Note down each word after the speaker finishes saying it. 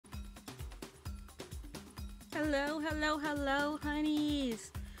Hello, hello, hello,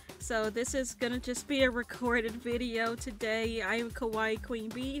 honeys. So this is gonna just be a recorded video today. I am Kawaii Queen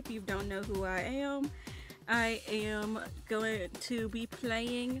Bee. If you don't know who I am going to be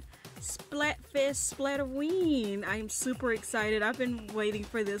playing Splatfest Splatoween. I'm super excited. I've been waiting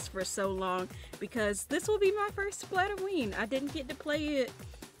for this for so long because this will be my first Splatoween. I didn't get to play it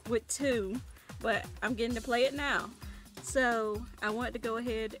with two, but I'm getting to play it now. So I want to go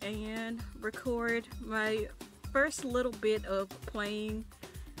ahead and record my first little bit of playing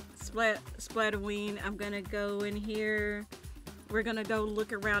Splatoween. I'm gonna go in here. We're gonna go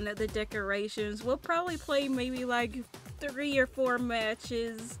look around at the decorations. We'll probably play maybe like 3 or 4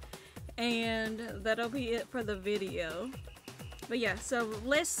 matches, and that'll be it for the video. But yeah, so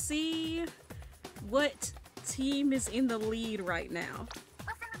let's see what team is in the lead right now.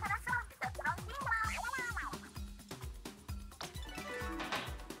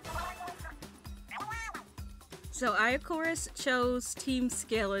 So I, of course, chose Team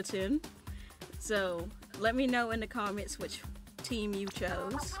Skeleton. So let me know in the comments which team you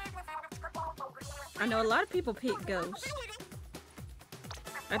chose. I know a lot of people pick Ghost.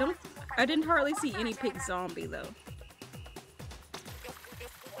 I didn't hardly see any pick Zombie though.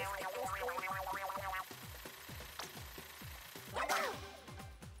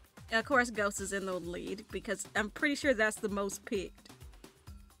 Of course, Ghost is in the lead because I'm pretty sure that's the most picked.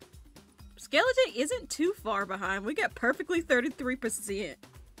 Skeleton isn't too far behind. We got perfectly 33%.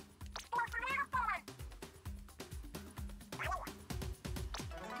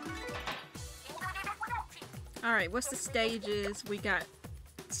 Alright, what's the stages we got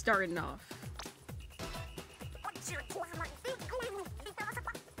starting off?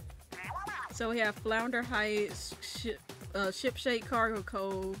 So we have Flounder Heights, Shipshape Cargo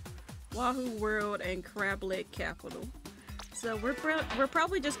Cove, Wahoo World, and Crableg Capital. So we're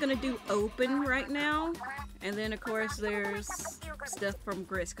probably just gonna do open right now, and then of course there's stuff from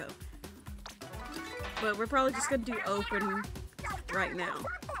Grisco. But we're probably just gonna do open right now.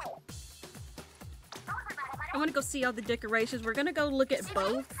 I want to go see all the decorations. We're gonna go look at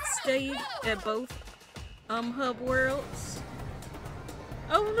both hub worlds.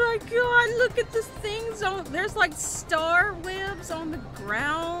 Oh my god! Look at the things on. There's like star webs on the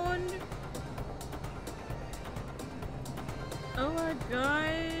ground. Oh my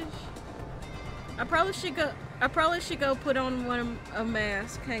gosh! I probably should go put on a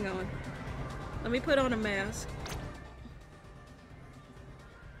mask. Hang on. Let me put on a mask.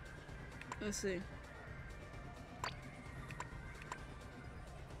 Let's see.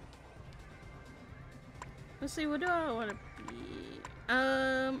 Let's see. What do I want to be?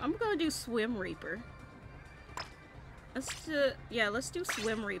 I'm gonna do Swim Reaper. Let's do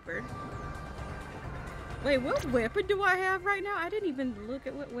Swim Reaper. Wait, what weapon do I have right now? I didn't even look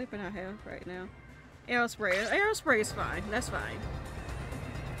at what weapon I have right now. Arrow spray. Arrow spray is fine. That's fine.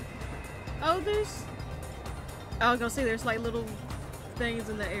 Oh, I was gonna say there's like little things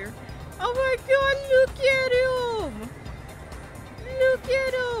in the air. Oh my god, look at him! Look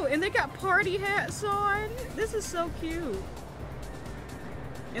at him! And they got party hats on. This is so cute.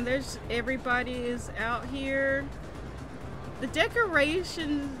 And everybody is out here. The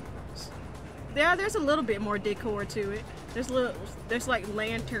decorations. Yeah, there's a little bit more decor to it. There's like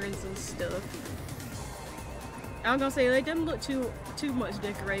lanterns and stuff. I was gonna say they didn't look too much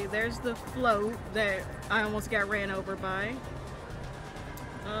decorated. There's the float that I almost got ran over by.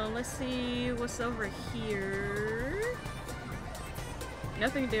 Let's see what's over here.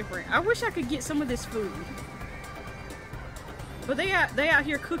 Nothing different. I wish I could get some of this food, but they out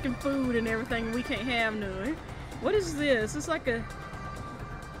here cooking food and everything, and we can't have none. What is this? It's like a.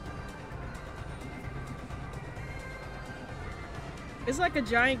 It's like a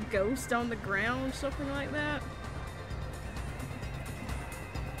giant ghost on the ground, something like that.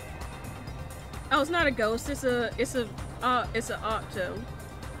 Oh, it's not a ghost. It's an octo.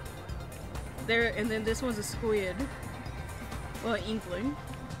 There, and then this one's a squid. Well, an inkling.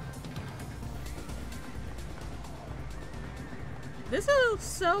 This looks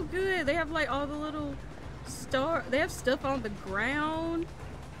so good. They have like all the little they have stuff on the ground.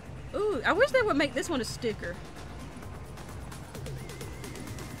 Ooh, I wish they would make this one a sticker.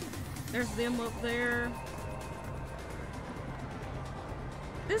 There's them up there.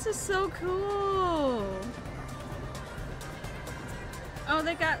 This is so cool. Oh,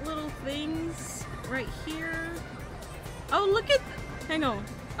 they got little things right here. Oh, look at, hang on.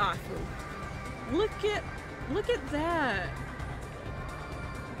 Ah, look at that.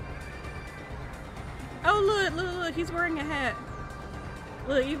 Oh, look, he's wearing a hat.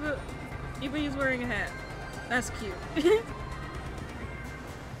 Look, even he's wearing a hat. That's cute.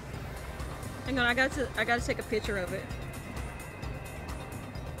 Hang on, I gotta take a picture of it.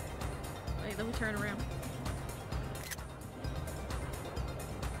 Wait, let me turn around.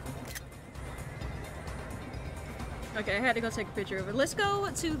 Okay, I had to go take a picture of it. Let's go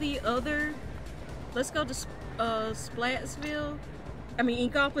to the other. Let's go to Splatsville. I mean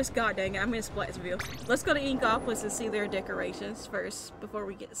Inkopolis. God dang it, I'm in Splatsville. Let's go to Inkopolis and see their decorations first before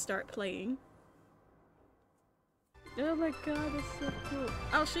we start playing. Oh my god, that's so cool.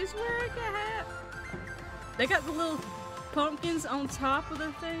 Oh, she's wearing a hat. They got the little pumpkins on top of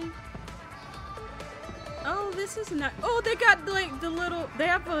the thing. Oh, this is not. Oh, they got like the little. They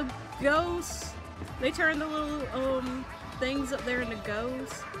have a ghost. They turn the little things up there into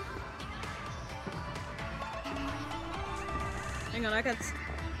ghosts. Hang on, I gotta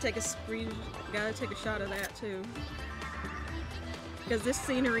take a screen. Gotta take a shot of that too, because this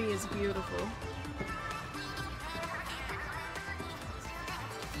scenery is beautiful.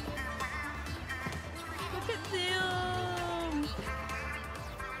 Look at them!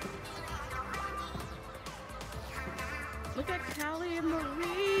 Look at Callie and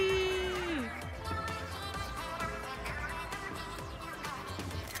Marie!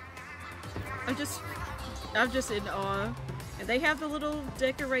 I'm just in awe. And they have the little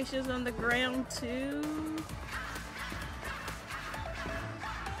decorations on the ground too.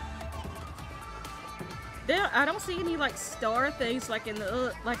 I don't see any like star things like in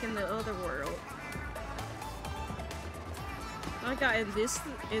the other world. I got in this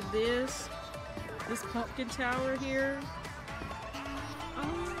pumpkin tower here.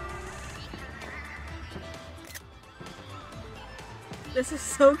 Oh. This is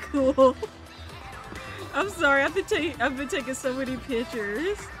so cool. I'm sorry, I've been taking so many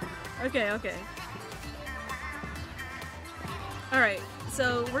pictures. Okay. Alright,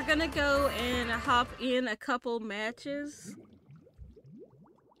 so we're gonna go and hop in a couple matches.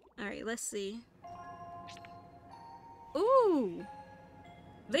 Alright, let's see. Ooh!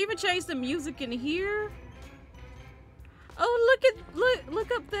 They even changed the music in here? Oh,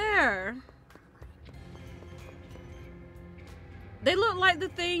 look up there! They look like the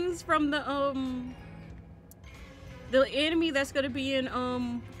things from the enemy that's gonna be in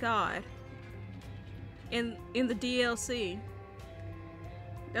God in the DLC.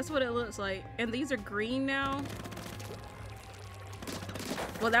 That's what it looks like. And these are green now.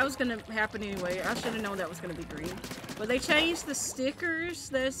 Well, that was gonna happen anyway. I should have known that was gonna be green. But they changed the stickers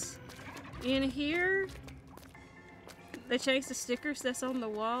that's in here. They changed the stickers that's on the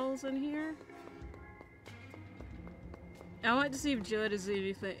walls in here. I want to see if Judd is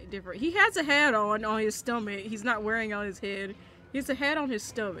anything different. He has a hat on his stomach. He's not wearing on his head. He has a hat on his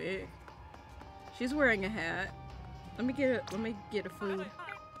stomach. She's wearing a hat. Let me get a food.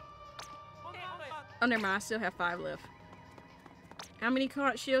 Oh, never mind. I still have 5 left. How many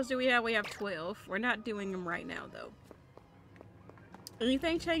current shields do we have? We have 12. We're not doing them right now, though.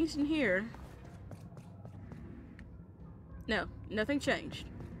 Anything changed in here? No, nothing changed.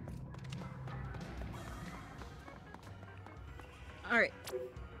 Alright,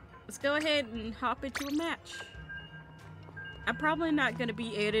 let's go ahead and hop into a match. I'm probably not going to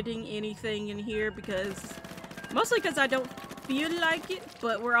be editing anything in here mostly because I don't feel like it,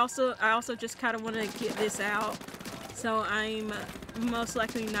 but I also just kind of want to get this out. So I'm most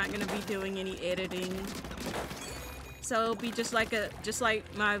likely not going to be doing any editing. So it'll be just like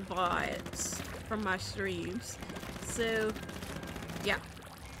my VODs from my streams. So, yeah.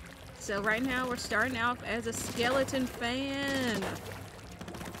 So right now we're starting off as a skeleton fan.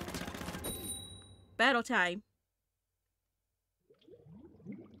 Battle time.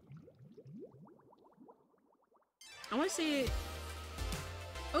 I want to see.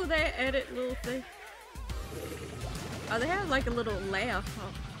 Oh, they added little thing. Oh, they have like a little laugh.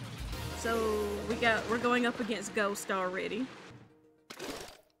 Huh? So we're going up against Ghost already.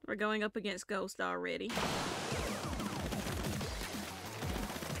 We're going up against Ghost already.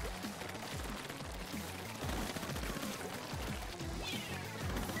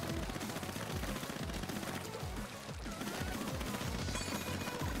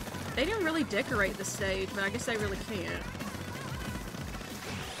 They didn't really decorate the stage, but I guess they really can't.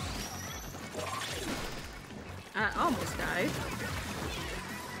 I almost died.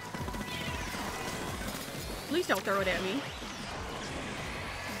 Please don't throw it at me.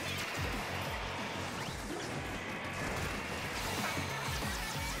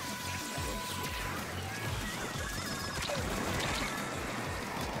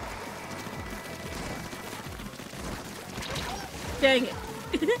 Dang it.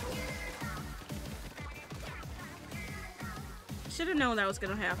 Should have known that was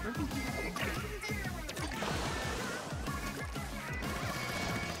gonna happen.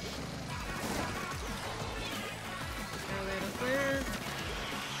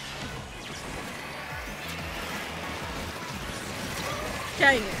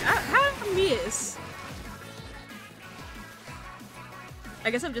 Dang it. How did I miss?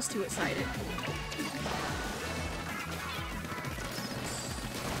 I guess I'm just too excited.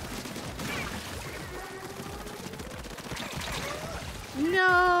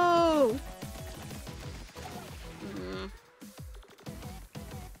 No!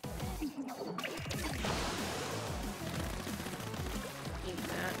 Eat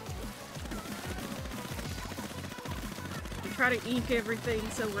that. We try to ink everything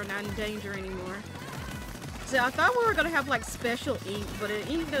so we're not in danger anymore. See, I thought we were gonna have like special ink, but the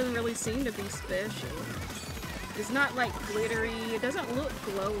ink doesn't really seem to be special. It's not like glittery, it doesn't look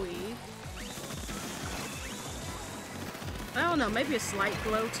glowy. I don't know, maybe a slight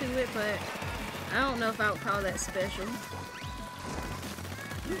glow to it, but I don't know if I would call that special.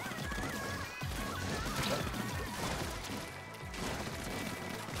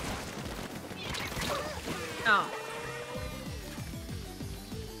 Oh.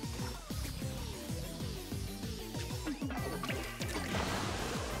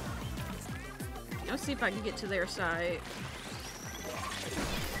 Let's see if I can get to their side.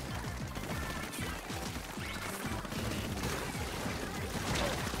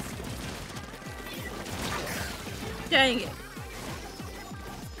 Dang it.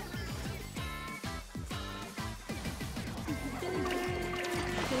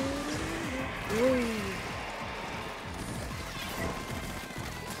 Ooh.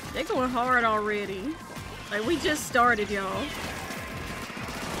 They're going hard already. Like, we just started, y'all.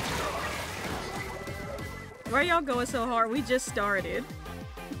 Why y'all going so hard? We just started.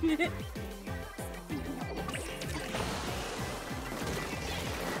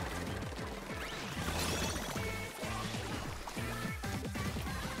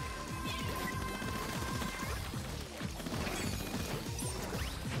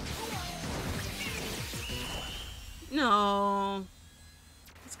 No.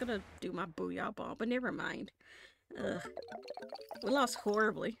 It's gonna do my booyah bomb, but never mind. Ugh. We lost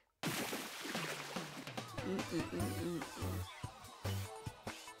horribly.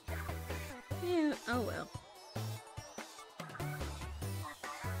 Yeah, oh well.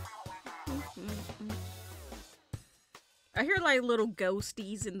 I hear like little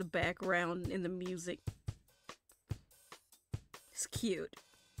ghosties in the background in the music. It's cute.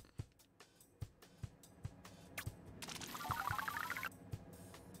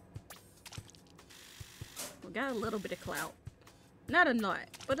 We got a little bit of clout. Not a lot,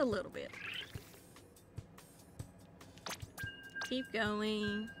 but a little bit. Keep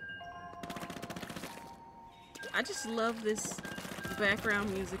going. I just love this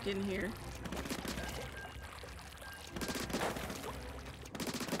background music in here.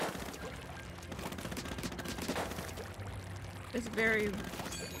 It's very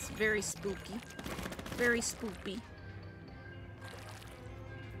spooky. Very spoopy.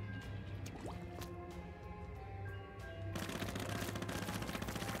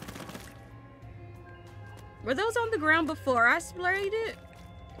 Were those on the ground before I sprayed it?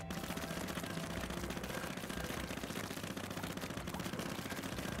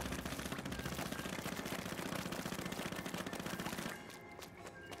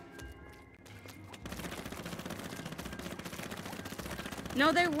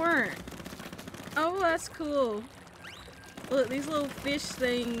 No, they weren't. Oh, that's cool. Look, these little fish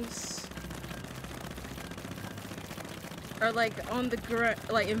things are like on the ground,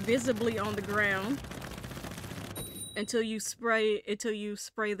 like invisibly on the ground. Until you spray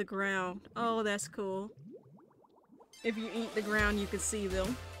the ground. Oh, that's cool. If you eat the ground, you can see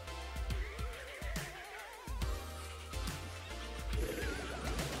them.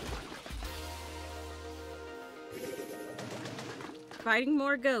 Fighting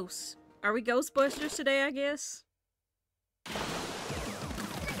more ghosts. Are we Ghostbusters today, I guess?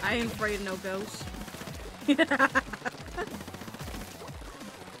 I ain't afraid of no ghosts.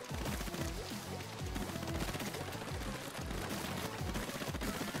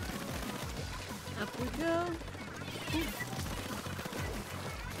 Up we go.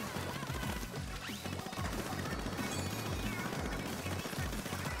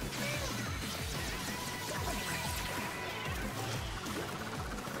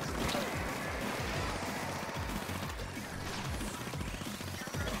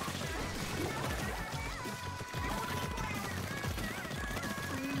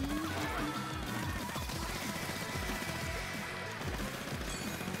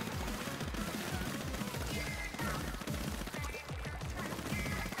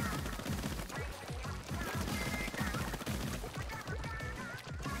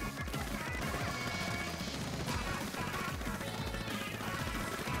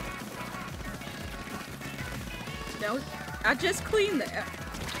 I just cleaned that.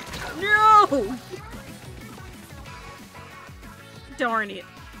 No! Darn it.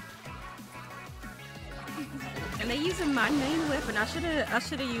 And they using my main weapon. I should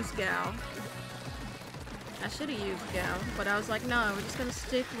have used Gal. I should have used Gal, but I was like, no, we're just gonna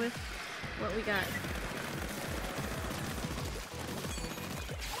stick with what we got.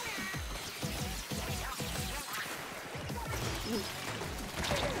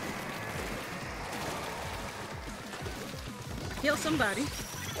 Kill somebody.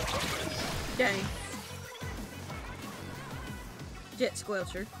 Dang. Jet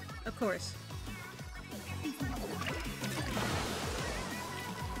Squelcher, of course.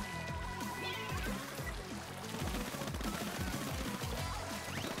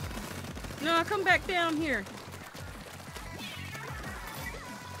 No, come back down here.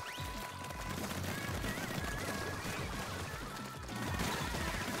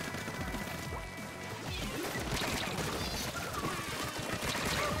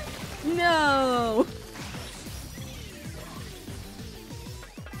 No.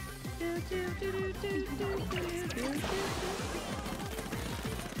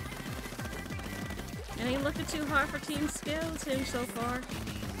 And ain't looking too hard for Team Skeleton so far.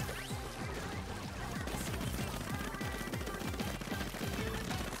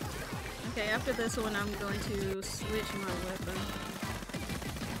 Okay, after this one, I'm going to switch my weapon.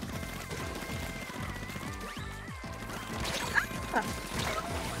 Ah!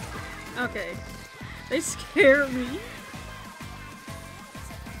 Okay, they scare me.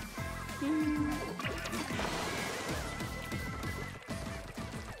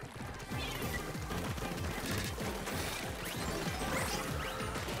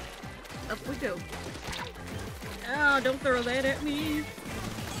 Up we go. Oh, don't throw that at me.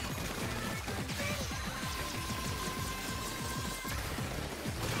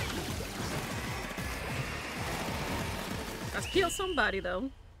 I killed somebody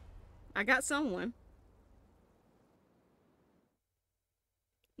though. I got someone.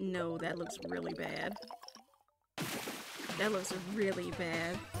 No, that looks really bad. That looks really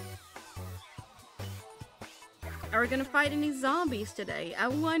bad. Are we gonna fight any zombies today? I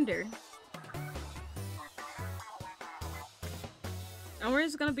wonder. Or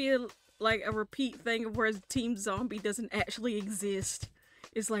is it gonna be like a repeat thing of where Team Zombie doesn't actually exist?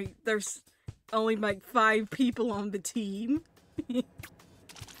 It's like there's only like 5 people on the team.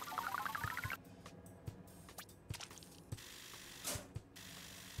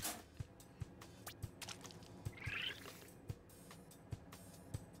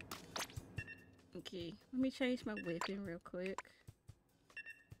 Okay, let me change my weapon real quick.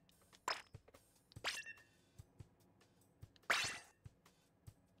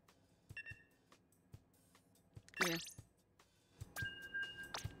 Yeah.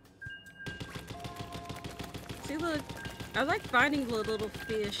 See, look, I like finding the little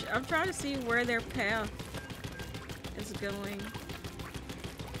fish. I'm trying to see where their path is going.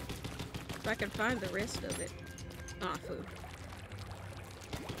 If I can find the rest of it. Ah, food.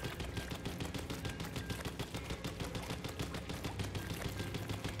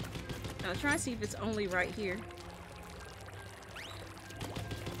 I'll try to see if it's only right here.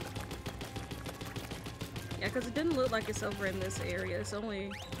 Yeah, because it didn't look like it's over in this area. It's only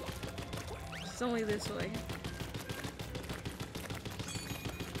this way.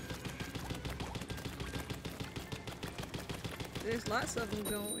 There's lots of them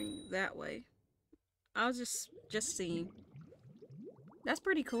going that way. I was just seeing. That's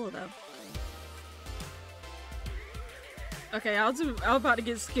pretty cool though. Okay, I was about to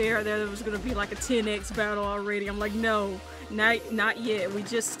get scared that it was gonna be like a 10x battle already. I'm like, no, not yet. We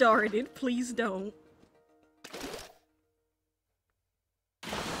just started. Please don't.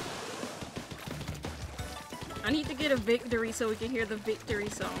 I need to get a victory so we can hear the victory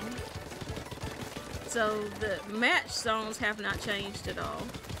song. So the match songs have not changed at all.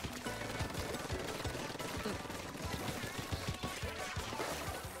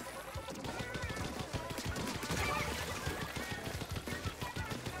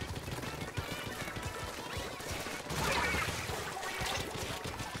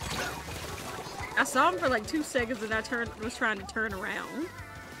 I saw him for like 2 seconds and I was trying to turn around.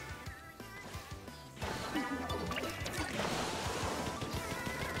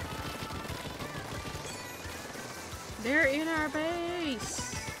 They're in our base.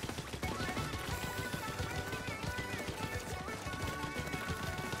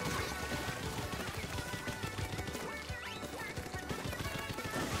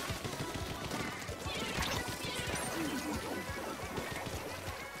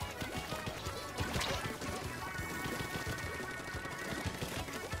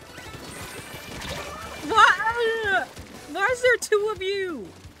 What two of you!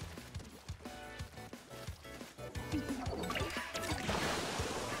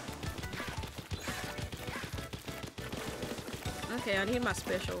 Okay, I need my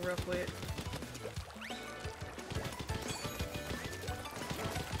special real quick.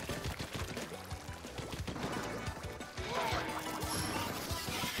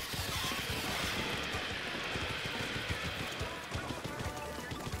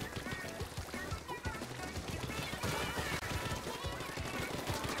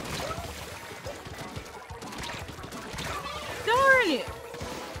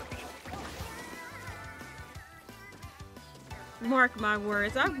 Mark my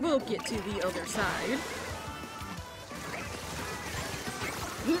words, I will get to the other side.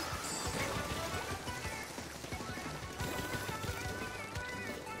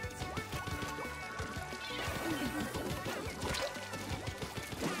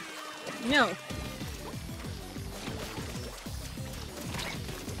 No.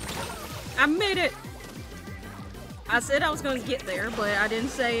 I made it! I said I was gonna get there, but I didn't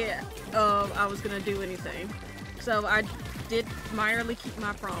say I was gonna do anything. So I did mildly keep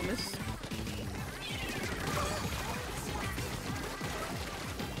my promise.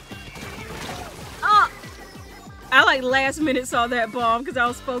 Ah! I like last minute saw that bomb because I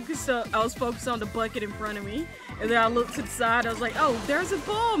was focused on the bucket in front of me, and then I looked to the side. I was like, "Oh, there's a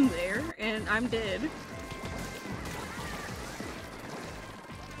bomb there," and I'm dead.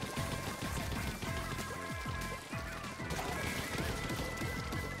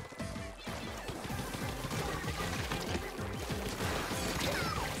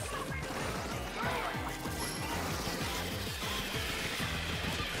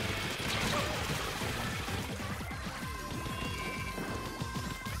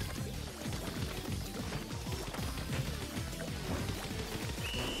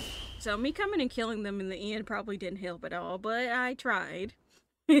 So me coming and killing them in the end probably didn't help at all, but I tried.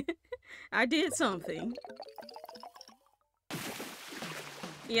 I did something.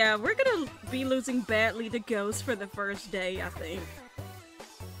 Yeah, we're gonna be losing badly to ghosts for the first day, I think.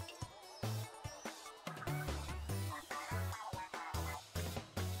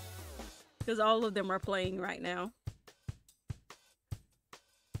 Because all of them are playing right now.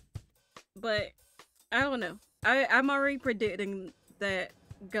 But, I don't know. I'm already predicting that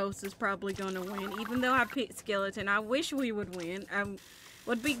Ghost is probably gonna win, even though I picked Skeleton. I wish we would win. I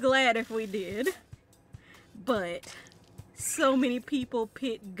would be glad if we did. But so many people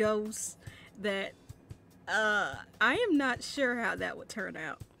picked Ghost that I am not sure how that would turn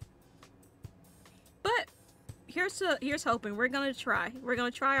out. But here's hoping. We're gonna try. We're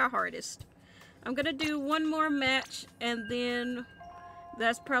gonna try our hardest. I'm gonna do one more match, and then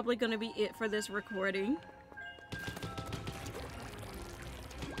that's probably gonna be it for this recording.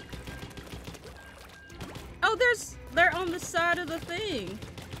 Oh, they're on the side of the thing.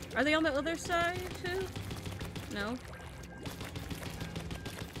 Are they on the other side too? No.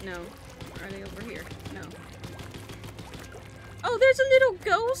 No. Are they over here? No. Oh, there's a little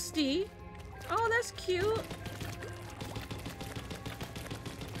ghosty. Oh, that's cute.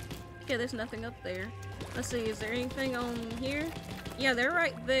 Okay, there's nothing up there. Let's see, is there anything on here? Yeah, they're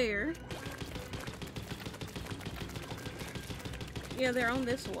right there. Yeah, they're on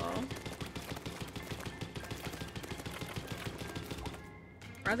this wall.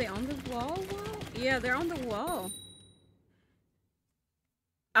 Are they on the wall? Yeah, they're on the wall.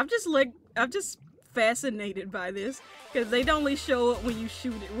 I'm just fascinated by this because they'd only show up when you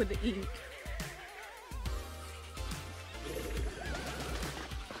shoot it with the ink.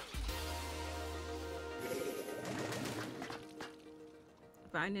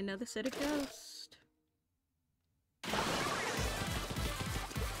 Find another set of ghosts.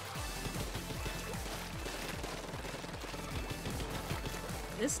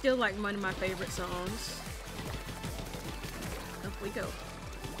 It's still like one of my favorite songs. Up we go.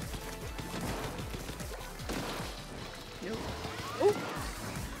 Nope. Oh!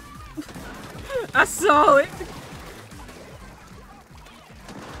 I saw it!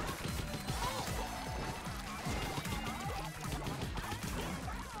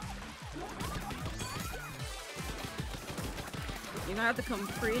 You're gonna have to come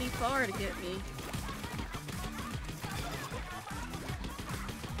pretty far to get me.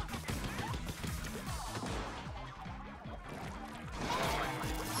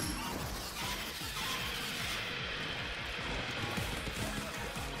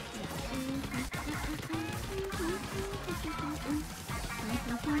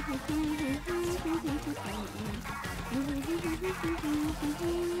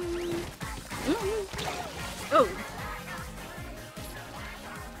 Oh.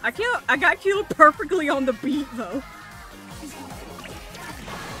 I got killed perfectly on the beat though.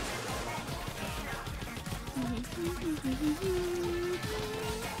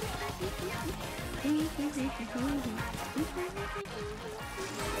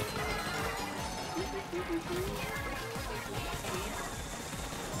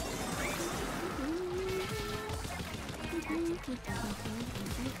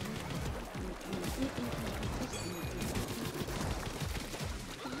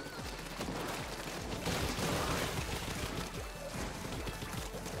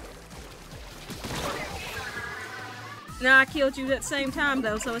 No, I killed you at the same time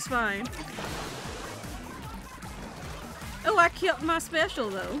though, so it's fine. Oh, I killed my special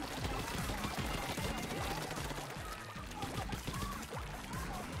though.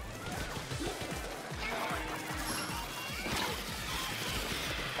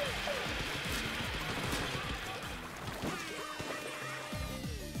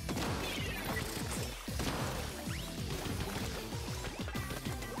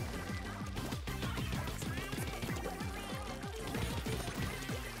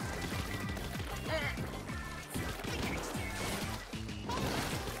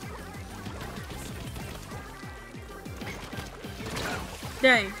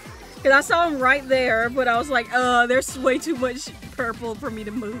 Dang. Because I saw him right there, but I was like, there's way too much purple for me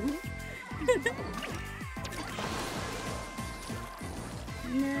to move.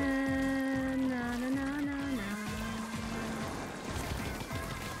 Na, na, na, na, na, na.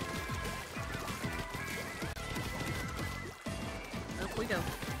 Up we go.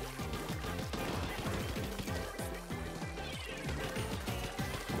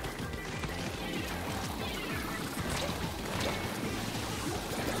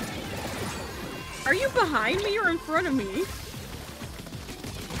 Are you behind me or in front of me?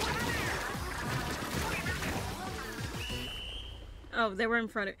 Oh, they were in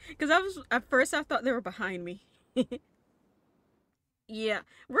front of me. Because at first I thought they were behind me. Yeah,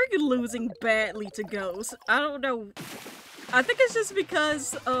 we're losing badly to ghosts. I don't know. I think it's just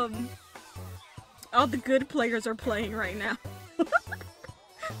because all the good players are playing right now.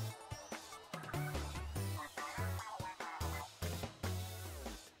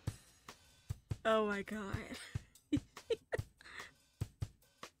 Oh my god.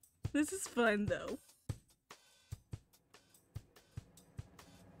 This is fun though.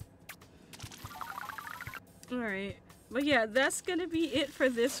 Alright. But yeah, that's gonna be it for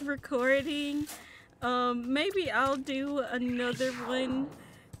this recording. Maybe I'll do another one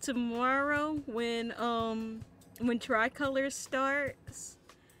tomorrow when Tricolor starts.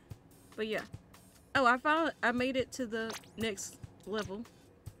 But yeah. Oh, I made it to the next level.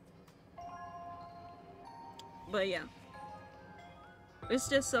 But yeah, it's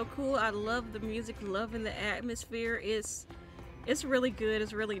just so cool. I love the music, loving the atmosphere. It's really good.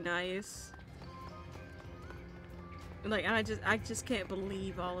 It's really nice. Like I just can't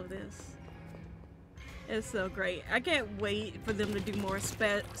believe all of this. It's so great. I can't wait for them to do more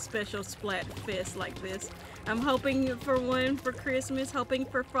special Splatfest like this. I'm hoping for one for Christmas. Hoping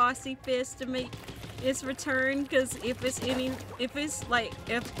for Frosty Fest to make its return. Because if the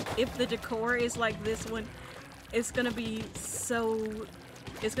decor is like this one, it's gonna be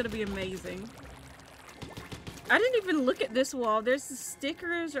amazing. I didn't even look at this wall. There's the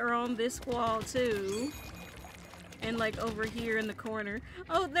stickers are on this wall too. And like over here in the corner.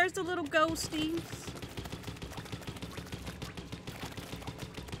 Oh, there's the little ghosties.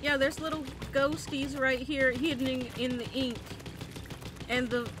 Yeah, there's little ghosties right here hidden in the ink. And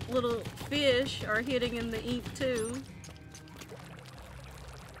the little fish are hidden in the ink too.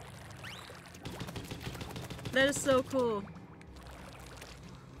 That is so cool.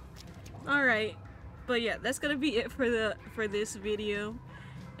 Alright. But yeah, that's gonna be it for this video.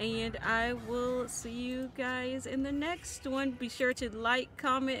 And I will see you guys in the next one. Be sure to like,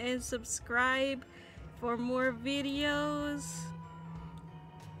 comment, and subscribe for more videos.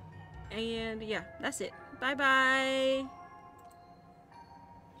 And yeah, that's it. Bye bye.